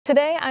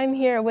Today I'm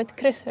here with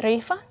Kris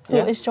Rifa, who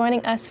is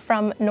joining us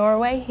from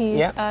Norway. He's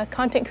a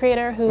content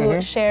creator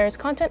who shares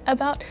content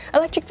about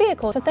electric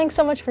vehicles. So thanks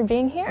so much for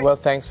being here. Well,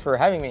 thanks for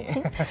having me.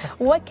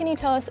 What can you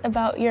tell us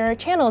about your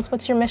channels?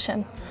 What's your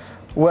mission?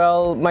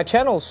 Well, my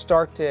channel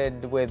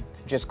started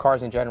with just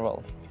cars in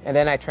general. And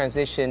then I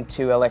transitioned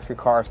to electric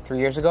cars 3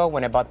 years ago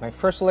when I bought my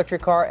first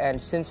electric car.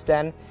 And since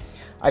then,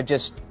 I've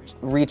just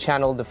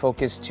rechanneled the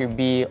focus to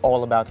be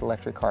all about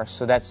electric cars.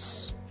 So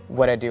that's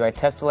what I do. I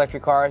test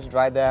electric cars,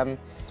 drive them,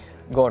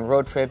 go on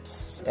road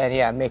trips,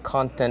 and make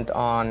content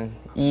on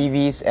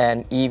EVs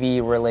and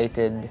EV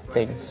related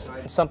things.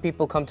 Some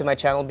people come to my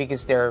channel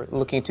because they're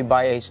looking to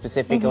buy a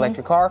specific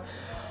electric car.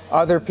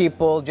 Other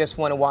people just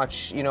want to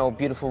watch,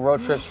 beautiful road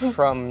trips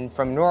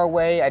from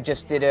Norway. I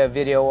just did a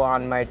video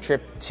on my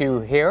trip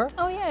to here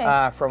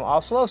from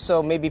Oslo,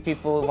 so maybe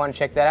people want to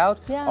check that out.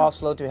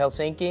 Oslo to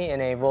Helsinki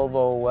in a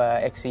Volvo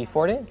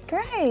XC40.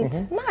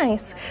 Great,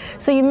 nice.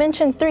 So you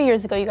mentioned 3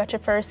 years ago you got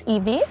your first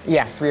EV?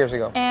 Yeah, 3 years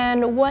ago.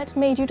 And what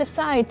made you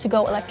decide to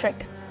go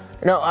electric?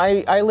 No,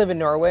 I live in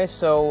Norway,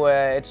 so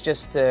it's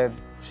just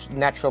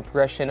natural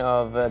progression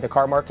of the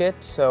car market.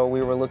 So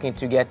we were looking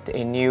to get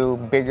a new,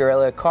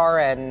 bigger car,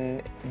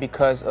 and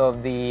because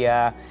of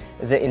the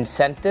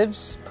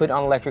incentives put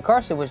on electric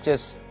cars, it was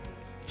just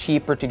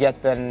cheaper to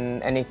get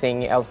than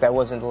anything else that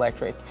wasn't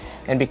electric.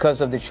 And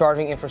because of the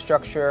charging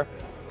infrastructure,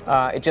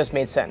 it just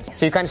made sense.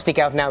 So you kind of stick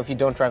out now if you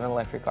don't drive an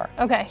electric car.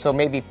 Okay. So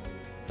maybe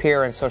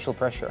peer and social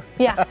pressure.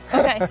 Yeah,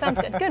 okay, sounds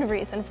good. Good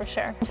reason for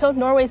sure. So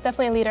Norway is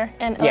definitely a leader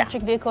in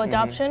electric vehicle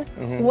adoption.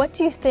 What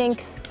do you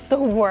think the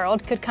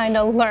world could kind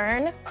of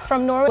learn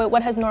from Norway?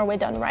 What has Norway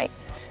done right?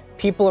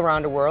 People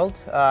around the world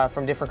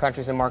from different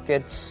countries and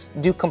markets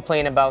do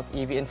complain about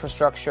EV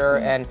infrastructure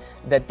and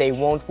that they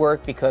won't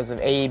work because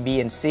of A, B,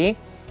 and C.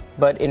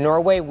 But in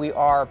Norway, we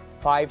are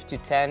 5 to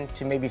 10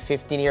 to maybe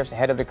 15 years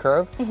ahead of the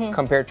curve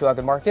compared to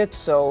other markets.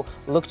 So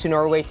look to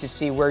Norway to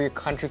see where your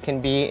country can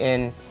be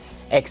in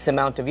X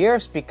amount of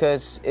years,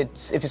 because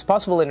if it's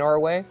possible in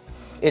Norway,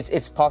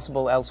 it's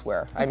possible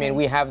elsewhere. I mean,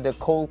 we have the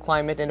cold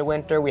climate in the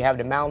winter, we have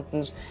the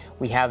mountains,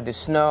 we have the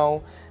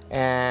snow,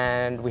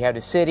 and we have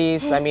the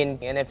cities. I mean,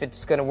 and if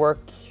it's going to work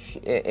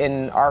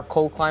in our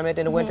cold climate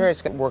in the winter,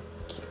 it's going to work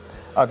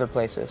other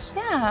places.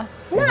 Yeah,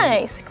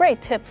 nice.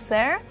 Great tips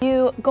there.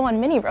 You go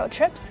on many road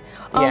trips.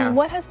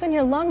 What has been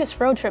your longest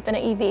road trip in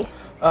an EV?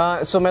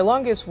 So my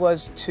longest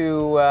was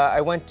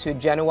I went to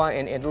Genoa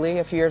in Italy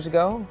a few years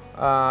ago.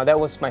 That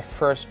was my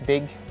first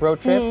big road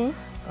trip.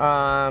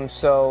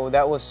 So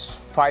that was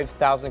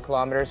 5,000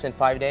 kilometers in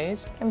 5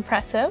 days.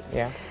 Impressive.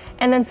 Yeah.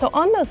 And then so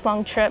on those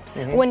long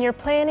trips, when you're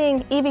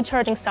planning EV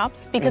charging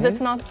stops, because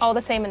it's not all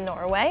the same in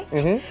Norway,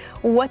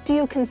 what do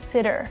you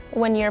consider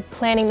when you're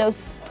planning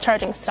those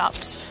charging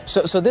stops?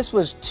 So this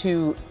was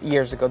 2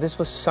 years ago. This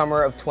was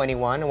summer of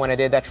 21 when I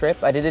did that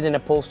trip. I did it in a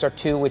Polestar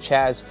 2, which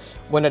has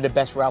one of the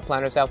best route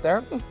planners out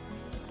there.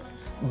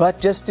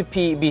 But just to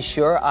be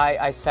sure,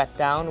 I sat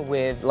down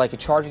with like a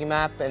charging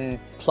map and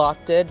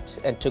plotted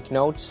and took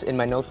notes in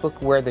my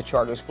notebook where the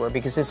chargers were,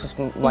 because this was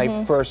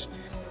my first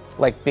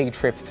big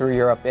trip through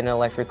Europe in an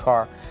electric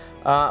car.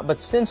 But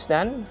since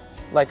then,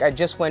 I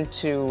just went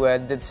to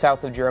the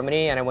south of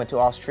Germany, and I went to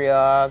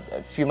Austria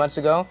a few months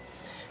ago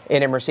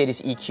in a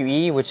Mercedes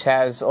EQE, which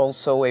has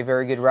also a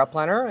very good route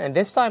planner. And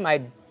this time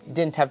I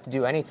didn't have to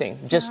do anything.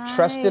 Just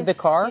trusted the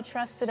car. You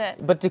trusted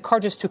it. But the car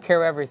just took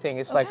care of everything.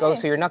 It's like, oh,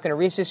 so you're not going to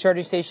reach this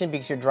charging station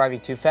because you're driving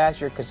too fast,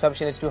 your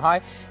consumption is too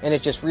high, and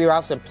it just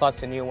reroutes and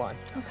plots a new one.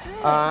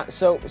 Okay.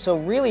 So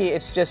really,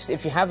 it's just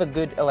if you have a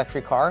good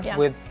electric car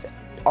with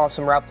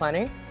awesome route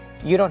planning,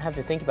 you don't have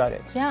to think about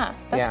it. Yeah,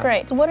 that's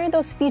great. So what are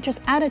those features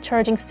at a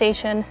charging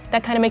station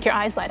that kind of make your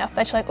eyes light up?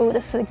 That you're like, oh,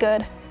 this is a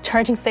good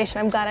charging station.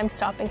 I'm glad I'm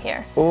stopping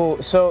here. Oh,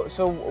 so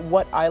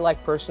what I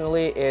like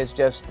personally is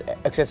just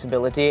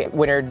accessibility.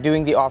 When you're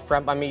doing the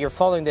off-ramp, I mean, you're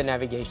following the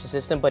navigation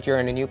system, but you're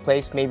in a new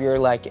place. Maybe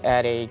you're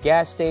at a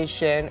gas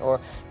station, or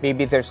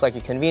maybe there's a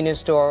convenience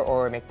store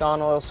or a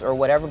McDonald's or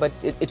whatever, but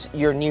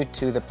you're new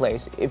to the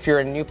place. If you're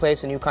in a new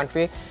place, a new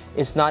country,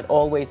 it's not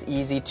always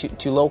easy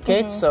to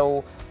locate.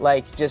 So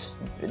just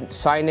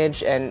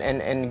signage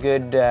and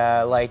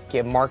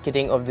good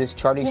marketing of this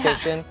charging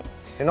station.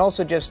 And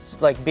also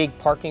just big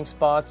parking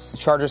spots,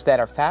 chargers that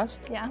are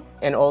fast,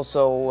 and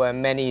also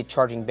many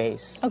charging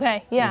bays.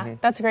 Okay,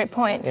 that's a great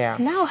point. Yeah.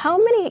 Now, how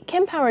many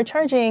Kempower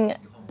charging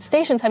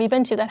stations have you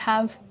been to that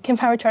have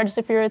Kempower chargers,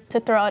 if you were to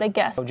throw out a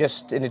guess?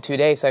 Just in the 2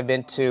 days, I've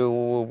been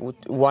to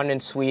 1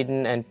 in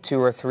Sweden and 2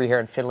 or 3 here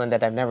in Finland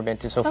that I've never been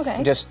to. So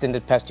just in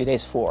the past 2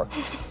 days, 4.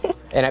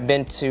 And I've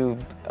been to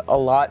a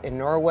lot in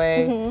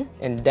Norway,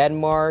 in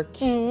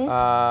Denmark,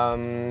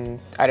 I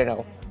don't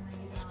know,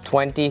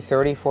 20,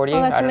 30, 40.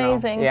 Oh, that's I don't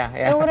amazing. Know. Yeah.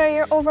 And what are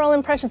your overall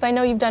impressions? I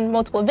know you've done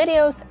multiple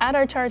videos at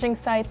our charging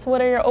sites. What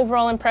are your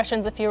overall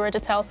impressions if you were to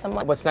tell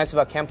someone? What's nice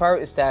about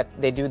Kempower is that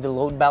they do the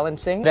load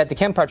balancing. But at the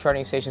Kempower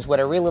charging stations, what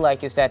I really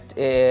like is that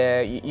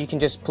you can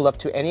just pull up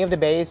to any of the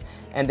bays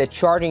and the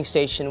charging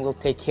station will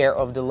take care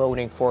of the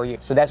loading for you.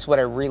 So that's what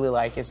I really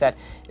like, is that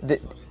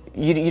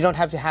you don't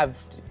have to have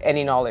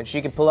any knowledge.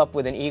 You can pull up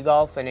with an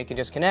e-Golf and you can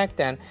just connect,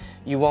 and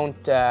you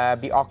won't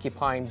be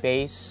occupying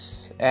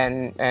base,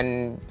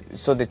 and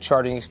so the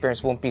charging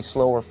experience won't be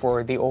slower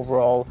for the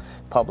overall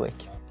public.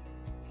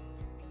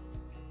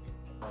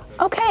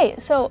 Okay,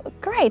 so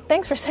great.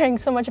 Thanks for sharing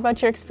so much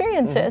about your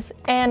experiences.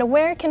 And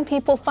where can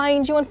people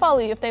find you and follow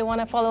you if they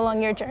want to follow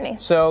along your journey?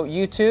 So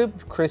YouTube,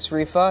 Kris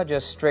Rifa,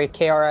 just straight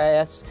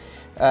K-R-I-S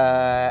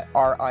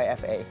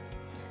R-I-F-A.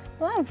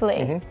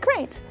 Lovely.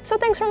 Great. So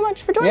thanks very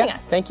much for joining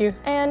us. Thank you.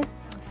 And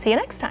see you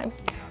next time.